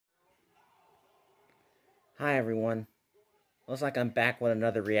Hi everyone. Looks like I'm back with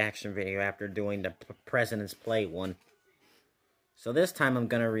another reaction video after doing the President's Play one. So this time I'm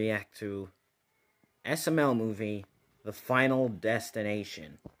gonna react to SML movie, The Final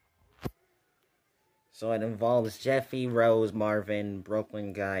Destination. So it involves Jeffy, Rose, Marvin,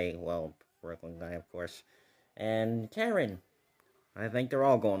 Brooklyn Guy, of course, and Karen. I think they're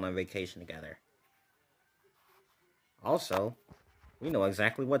all going on vacation together. Also, we know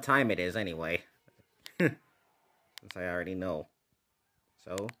exactly what time it is anyway. Since I already know.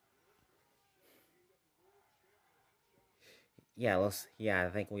 So, I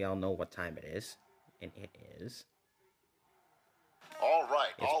think we all know what time it is. And it is... All right.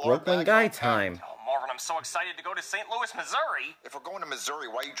 It's Brooklyn Guy time. Oh, Marvin, I'm so excited to go to St. Louis, Missouri. If we're going to Missouri,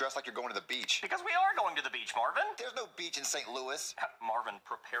 why are you dressed like you're going to the beach? Because we are going to the beach, Marvin. There's no beach in St. Louis. Marvin,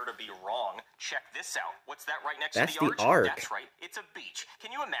 prepare to be wrong. Check this out. What's that right next That's to the arch? the arc. That's right. It's a beach.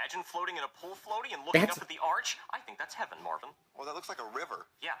 Can you imagine floating in a pool floaty and looking up at the arch? I think that's heaven, Marvin. Well, that looks like a river.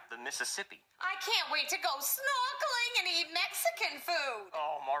 Yeah, the Mississippi. I can't wait to go snorkeling and eat Mexican food.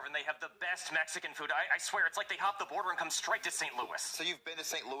 Oh, Marvin, they have the best Mexican food. I swear, it's like they hop the border and come straight to St. Louis. So you've been to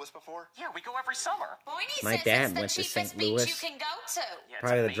St. Louis before? Yeah, we go every summer. Boyney My says dad it's the went to cheapest St. beach Louis. you can go to. Yeah, it's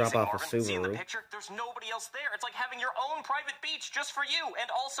Probably to amazing, drop off a Marvin. See in the Subaru. picture? There's nobody else there. It's like having your own private beach just for you, and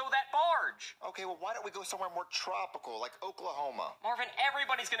also that barge. Okay, well, why don't we go somewhere more tropical, like Oklahoma? Marvin,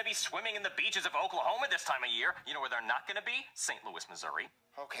 everybody's going to be swimming in the beaches of Oklahoma this time of year. You know where they're not going to be? St. Louis, Missouri.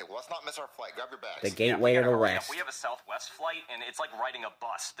 Okay, well, let's not miss our flight. Grab your bags. The gateway to the West. We have a Southwest flight, and it's like riding a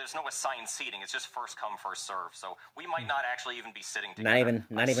bus. There's no assigned seating. It's just first come, first serve. So we might not actually even be sitting together.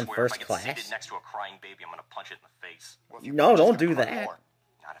 Not even first class. If I get seated next to a crying baby, I'm going to punch it in the face. Well, No, don't do that.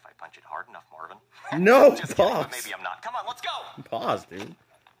 Not if I punch it hard enough, Marvin. No, Just kidding, pause. but maybe I'm not. Come on, let's go. Pause, dude.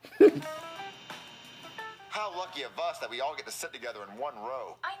 How lucky of us that we all get to sit together in one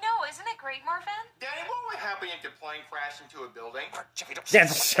row. I know, isn't it great, Marvin? Danny, what would happen if the plane crashed into a building? Jeffy, don't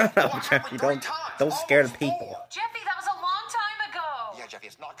Shut up, Well, Jeffy. happened Don't scare the 3 times, people. almost Jeffy, that was a long time ago. Yeah, Jeffy,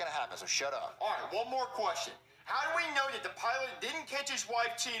 it's not gonna happen, so shut up. 4. All right, one more question. How do we know that the pilot didn't catch his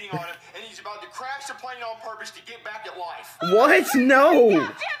wife cheating on him and he's about to crash the plane on purpose to get back at life? What? No!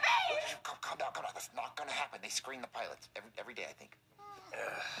 Calm down. That's not gonna happen. They screen the pilots every day, I think.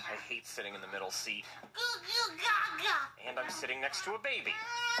 I hate sitting in the middle seat. And I'm sitting next to a baby.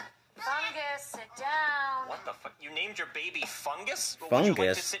 Fungus, sit down. What the fuck? You named your baby Fungus? Well, Fungus? would you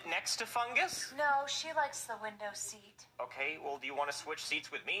like to sit next to Fungus? No, she likes the window seat. Okay, well, do you want to switch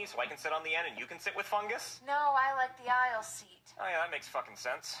seats with me so I can sit on the end and you can sit with Fungus? No, I like the aisle seat. Oh, yeah, that makes fucking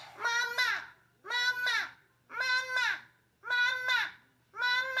sense. Mama!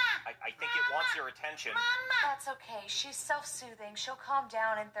 I think it wants your attention. That's okay. She's self-soothing. She'll calm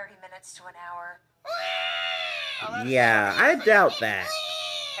down in 30 minutes to an hour. Yeah, I doubt that.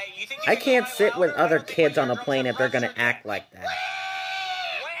 Hey, you think I can't sit with other kids on a plane if they're gonna act like that.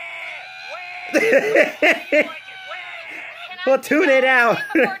 Well, tune it out.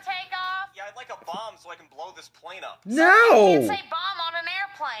 Before takeoff? Yeah, I'd like a bomb so I can blow this plane up. You No! can't say bomb on an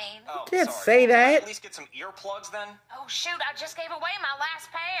airplane. Oh, can't sorry. say Can I that. at least get some earplugs then? Oh, shoot, I just gave away my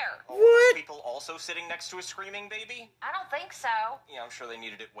last pair. Oh, What? People also sitting next to a screaming baby? I don't think so. Yeah, I'm sure they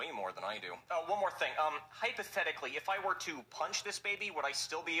needed it way more than I do. Oh, one more thing. Hypothetically, if I were to punch this baby, would I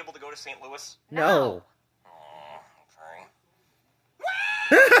still be able to go to St. Louis? No. Oh, okay.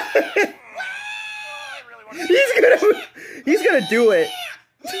 He's gonna do it.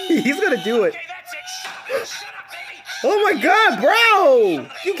 He's gonna do it. Okay, that's it. Shut up, baby. Oh my god, bro!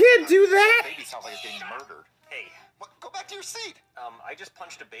 You can't do that! Baby sounds like it's getting murdered. Hey, What? Go back to your seat. I just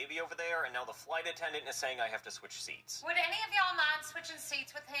punched a baby over there, and now the flight attendant is saying I have to switch seats. Would any of y'all mind switching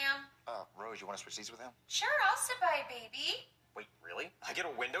seats with him? Rose, you want to switch seats with him? Sure, I'll sit by baby. Wait, really? I get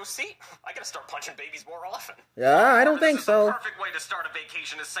a window seat? I gotta start punching babies more often. Yeah, I don't think This is the so. perfect way to start a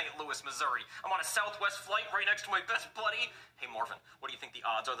vacation to St. Louis, Missouri. I'm on a Southwest flight right next to my best buddy. Hey, Marvin, what do you think the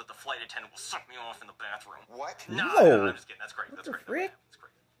odds are that the flight attendant will suck me off in the bathroom? What? No, I'm just kidding. That's great. That's the great. frick? That's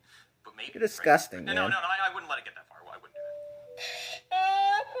great. But maybe. You're disgusting, right? man. No, I wouldn't let it get that far. I wouldn't do that.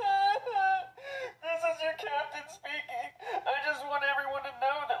 This is your captain speaking. I just want everyone to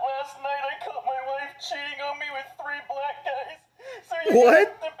know that last night I caught my wife cheating on me with 3 black guys. So you What?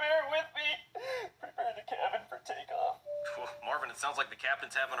 have to bear with me. Prepare the cabin for takeoff. Whew, Marvin, it sounds like the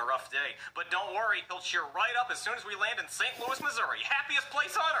captain's having a rough day. But don't worry, he'll cheer right up as soon as we land in St. Louis, Missouri. Happiest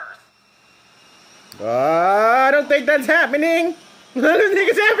place on earth. I don't think that's happening. I don't think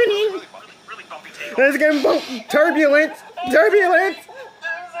it's happening. Really bumpy takeoff. It's getting turbulent. Turbulent.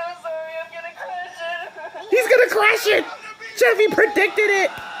 I'm so sorry. I'm gonna crash it. He's gonna crash it. Jeffy predicted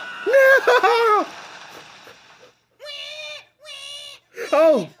it. No.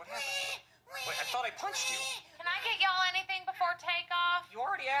 Oh. What happened? Wait, I thought thought I punched you. Can I get y'all anything before takeoff? You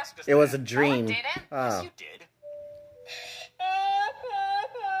already asked us. It was a that. dream. No, I didn't. Yes, Oh. you did.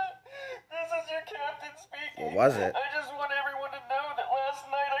 This is your captain speaking. What was it? I just want everyone to know that last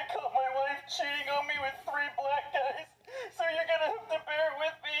night I caught my wife cheating on me with 3 black guys. So you're gonna have to bear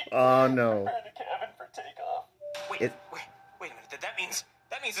with me. Oh no. Prepare the cabin for takeoff. Wait a minute.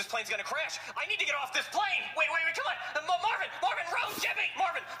 That means this plane's gonna crash. I need to get off this plane. Wait, come on. Marvin, Rose, Jeffy,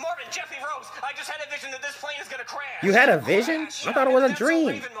 Marvin, Jeffy, Rose. I just had a vision that this plane is gonna crash. You had a vision? I thought it was a dream.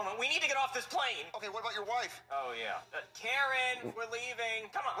 Raven moment. We need to get off this plane. Okay, what about your wife? Oh yeah, Karen, we're leaving.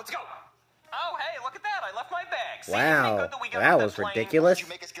 Come on, let's go. Oh hey, look at that! I left my bag. See, Wow, isn't it good we got that off was plane? ridiculous. Did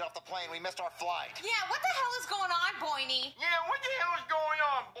you make us get off the plane? We missed our flight. Yeah, what the hell is going on, Boyne? Yeah, what the hell is going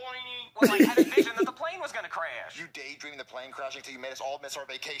on, Boyne? Well, I had a vision that the plane was gonna crash. You daydreamed the plane crashing till you made us all miss our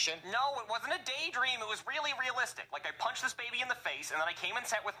vacation? No, it wasn't a daydream. It was really realistic. Like I punched this baby in the face, and then I came and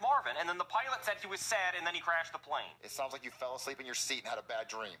sat with Marvin, and then the pilot said he was sad, and then he crashed the plane. It sounds like you fell asleep in your seat and had a bad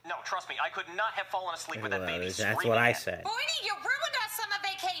dream. No, trust me, I could not have fallen asleep with that baby That's screaming what I at me. said. Boyne, you ruined our summer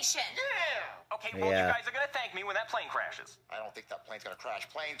vacation. Yeah. Okay, well, Yeah. you guys are gonna thank me when that plane crashes. I don't think that plane's gonna crash.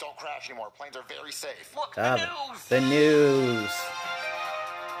 Planes don't crash anymore. Planes are very safe. Look, the news! The news.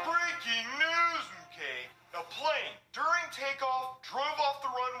 Breaking news, okay? A plane, during takeoff, drove off the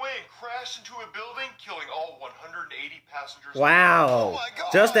runway and crashed into a building, killing all 180 passengers. Wow. Oh my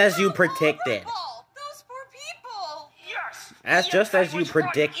God. Just as you predicted. Horrible. Those poor people. Yes! That's Yes, just I as you was right.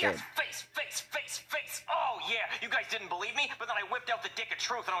 predicted. Yes, face. Oh, yeah, you guys didn't believe me, but then I whipped out the dick of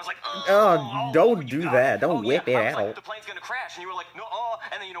truth, and I was like, Oh, don't you do got that. it. Don't whip it I was like, out. the plane's gonna crash, and you were like, no,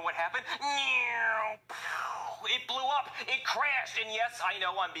 and then you know what happened? It blew up. It crashed. And yes, I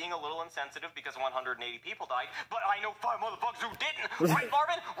know I'm being a little insensitive because 180 people died, but I know 5 motherfuckers who didn't. Right,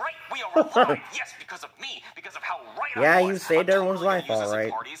 Marvin? Right? We are alive. Yes, because of me. Because of how right Yeah, I was. you saved I'm everyone's totally life, gonna use this all at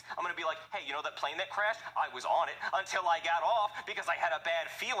right. parties. I'm gonna be like, hey, you know that plane that crashed? I was on it until I got off because I had a bad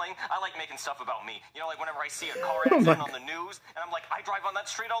feeling. I like making stuff about me. You know, like whenever I see a car accident on the news, and I'm like, I drive on that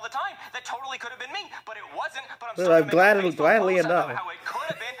street all the time. That totally could have been me, but it wasn't. But I'm still Well, gonna make a Facebook gladly post about enough. how it could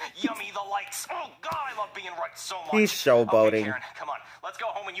have been. Yummy the likes. Oh God, I love being right so much. He's showboating. Okay, Karen, come on, let's go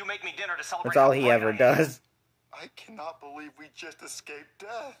home and you make me dinner to celebrate. That's all how he great ever I am. does. I cannot believe we just escaped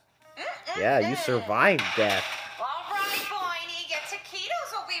death. Yeah, you survived death. All right, Boyne, your taquitos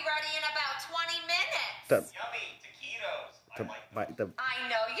will be ready in about 20 minutes. Yummy taquitos. I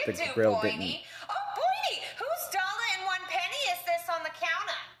know you the do, grill Boyne. didn't- Oh, Boyne, whose dollar and 1 penny is this on the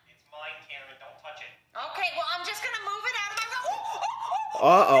counter? It's mine, Karen. Don't touch it. Okay, well, I'm just gonna move it out of my room.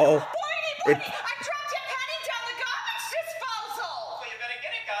 Uh-oh. Boyne, I dropped your penny down the garbage disposal. Well, you better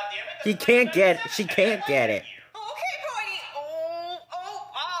get it, goddammit. She can't get it. Okay, Boyne.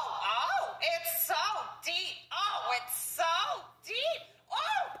 Oh, it's so deep. Oh, it's so deep.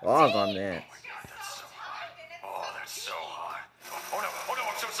 Oh, Pause on that. Oh, that's so hot. Oh no,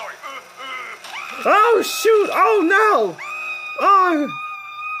 I'm so sorry. Oh, shoot. Oh, no. Oh.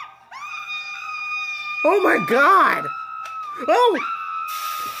 Oh, my God. Oh.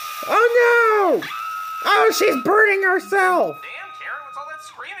 Oh, no. Oh, she's burning herself. Damn, Karen, what's all that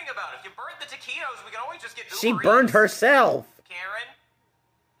screaming about? If you burnt the taquitos, we can always just get Uber She burned Eats. herself. Karen?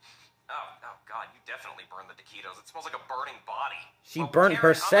 Oh, God, you definitely burned the taquitos. It smells like a burning body. She Well, burnt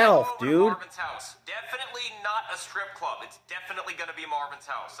Karen, herself, I'm gonna go over to dude. Marvin's house. Definitely not a strip club. It's definitely gonna be Marvin's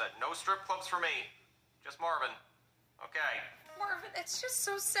house. No strip clubs for me. Just Marvin. Okay. Marvin, it's just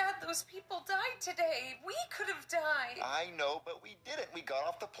so sad those people died today. We could have died. I know, but we didn't. We got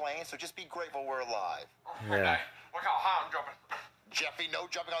off the plane, so just be grateful we're alive. Yeah. Look how high I'm jumping. Jeffy, no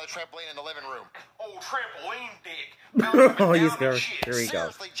jumping on the trampoline in the living room. Oh, trampoline dick. Oh, he's going. Here he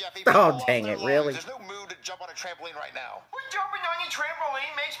goes. Seriously, Jeffy, Oh, people dang lost it, their really? lives. There's no mood to jump on a trampoline right now. Well, jumping on your trampoline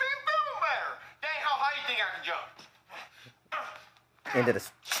makes me feel better. Dang, how high you think I can jump? Into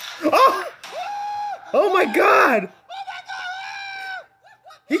this. Oh! Oh, my God.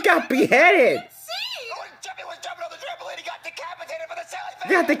 He got beheaded. Oh, Jeffy was jumping on the trampoline. He got decapitated for the silly He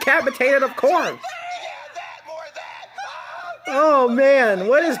got decapitated, of course. Yeah, that, more of that. Oh, man.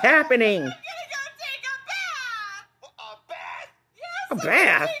 What is happening? I'm gonna go take a bath. A bath? Yes, A I'm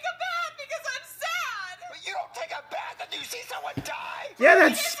bath? gonna take a bath because I'm sad. But you don't take a bath and you see someone die. Yeah,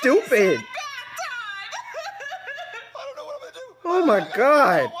 that's stupid. Bath time. I don't know what I'm going to do. Oh, my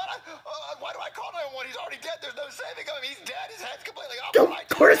God. Why do I call 911? He's already dead. There's no saving him. He's dead. His head's completely off. Of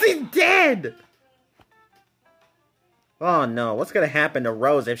course he's dead. Oh, no. What's going to happen to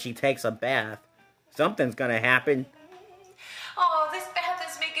Rose if she takes a bath? Something's going to happen. Oh, this bath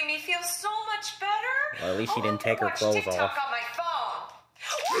is making me feel so much better. Well, at least she didn't take her Watch clothes TikTok off. on my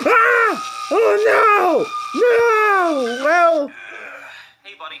phone. Ah! Oh, no! No! Well,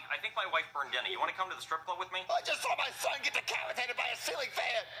 Hey, buddy, I think my wife burned dinner. You want to come to the strip club with me? I just saw my son get decapitated by a ceiling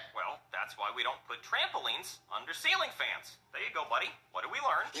fan. Well, that's why we don't put trampolines under ceiling fans. There you go, buddy. What did we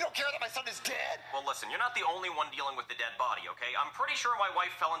learn? You don't care that my son is dead? Well, listen, you're not the only one dealing with the dead body, okay? I'm pretty sure my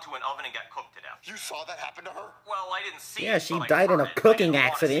wife fell into an oven and got cooked to death. You saw that happen to her? Well, I didn't see Yeah, it, she but I died in a heard it. cooking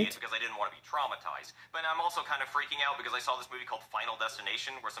I didn't wanna see accident. it because I didn't want to be traumatized. But I'm also kind of freaking out because I saw this movie called Final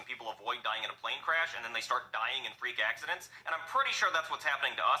Destination where some people avoid dying in a plane crash and then they start dying in freak accidents. And I'm pretty sure that's what's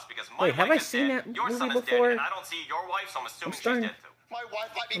happening to us because my Wait, have wife I is seen dead, that your son movie is before? dead, and I don't see your wife, so I'm assuming starting- she's dead too. My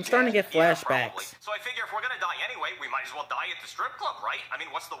wife might be I'm dead. starting to get Yeah, flashbacks. probably. So I figure if we're gonna die anyway, we might as well die at the strip club, right? I mean,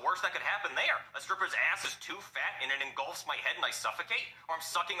 what's the worst that could happen there? A stripper's ass is too fat and it engulfs my head and I suffocate? Or I'm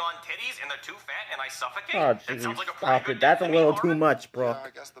sucking on titties and they're too fat and I suffocate? Oh, That jeez, sounds like a pretty stop good it. That's death a to me, little too Marvin. much, Yeah, bro. I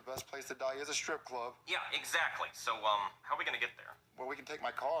guess the best place to die is a strip club. Yeah, exactly. So, how are we gonna get there? Well, we can take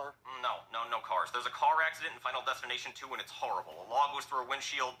my car. No cars. There's a car accident in Final Destination 2 and it's horrible. A log goes through a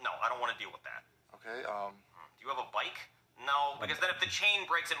windshield. No, I don't want to deal with that. Okay, Do you have a bike? No, because then if the chain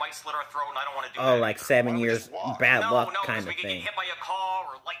breaks, it might slit our throat, and I don't want to do Oh, that. like either. 7 Why don't we years just walk? bad No, luck because kind we of could thing. get hit by a car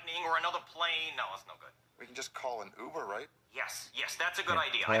or lightning or another plane. No, that's no good. we can just call an Uber, right? Yes, that's a good Yeah,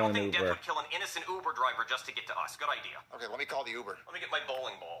 idea. call I don't an think death Uber. would kill an innocent Uber driver just to get to us. Good idea. Okay, let me call the Uber. Let me get my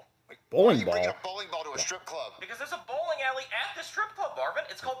bowling ball. Why Bowling are you bringing ball? a bowling ball to a strip club? Because there's a bowling alley at the strip club, Marvin.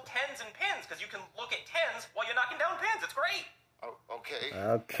 It's called Tens and Pins, because you can look at tens while you're knocking down pins. It's great. Oh, okay.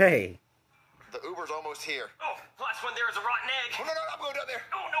 Okay. The Uber's almost here. Oh, last one there is a rotten egg. Oh, no, I'm going down there.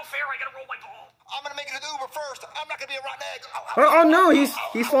 Oh, no fair. I gotta roll my ball. I'm gonna make it to the Uber first. I'm not gonna be a rotten egg. Oh no, he's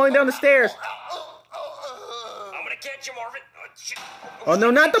falling down the stairs. I'm gonna catch you, Marvin. Shit. Oh no,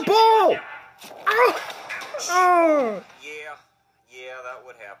 not the ball! Oh! Oh! Yeah, that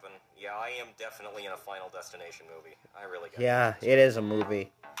would happen. Yeah, I am definitely in a Final Destination movie. I really get Yeah, it is a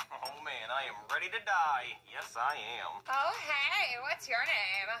movie. Oh man, I am ready to die. Yes, I am. Oh, hey, what's your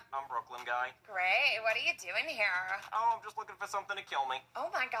name? I'm Brooklyn guy. Great, what are you doing here? Oh, I'm just looking for something to kill me.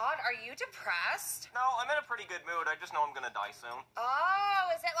 Oh my god, are you depressed? No, I'm in a pretty good mood. I just know I'm gonna die soon. Oh,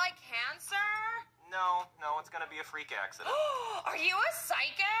 is it like cancer? No, it's gonna be a freak accident. Are you a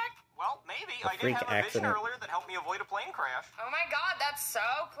psychic? Well, maybe. A I did freak have a vision accident. earlier that helped me avoid a plane crash. Oh my god, that's so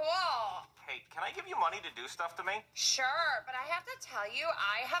cool. Hey, can I give you money to do stuff to me? Sure, but I have to tell you,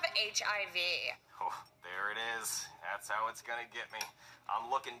 I have HIV. Oh, there it is. That's how it's gonna get me. I'm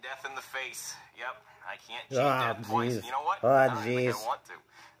looking death in the face. Yep, I can't cheat Ah, death twice. jeez. You know what? Ah, I don't think jeez. I want to.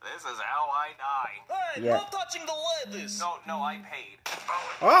 This is how I die. Hey, Yeah. no touching the lettuce! No, I paid.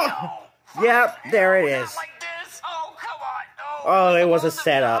 Oh! Yep, there it is. Not like this. Oh, come on. No. Oh, it was a supposed to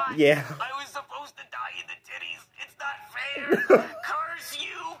setup, die. yeah. I was supposed to die in the titties. It's not fair. Curse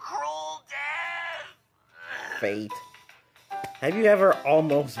you, cruel death. Fate. Have you ever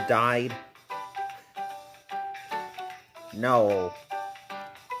almost died? No.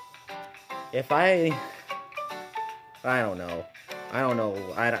 If I don't know. I don't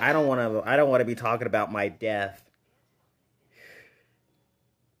know. I don't want to be talking about my death.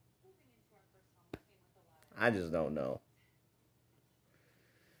 I just don't know.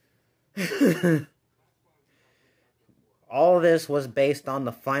 All of this was based on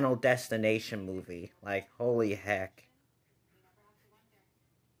the Final Destination movie. Like, holy heck.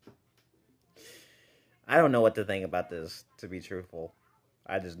 I don't know what to think about this, to be truthful.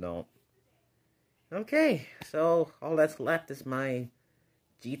 I just don't. Okay, so all that's left is my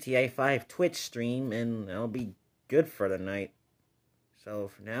GTA 5 Twitch stream, and I'll be good for the night. So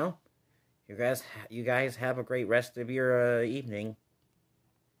for now, you guys have a great rest of your evening.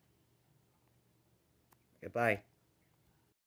 Goodbye.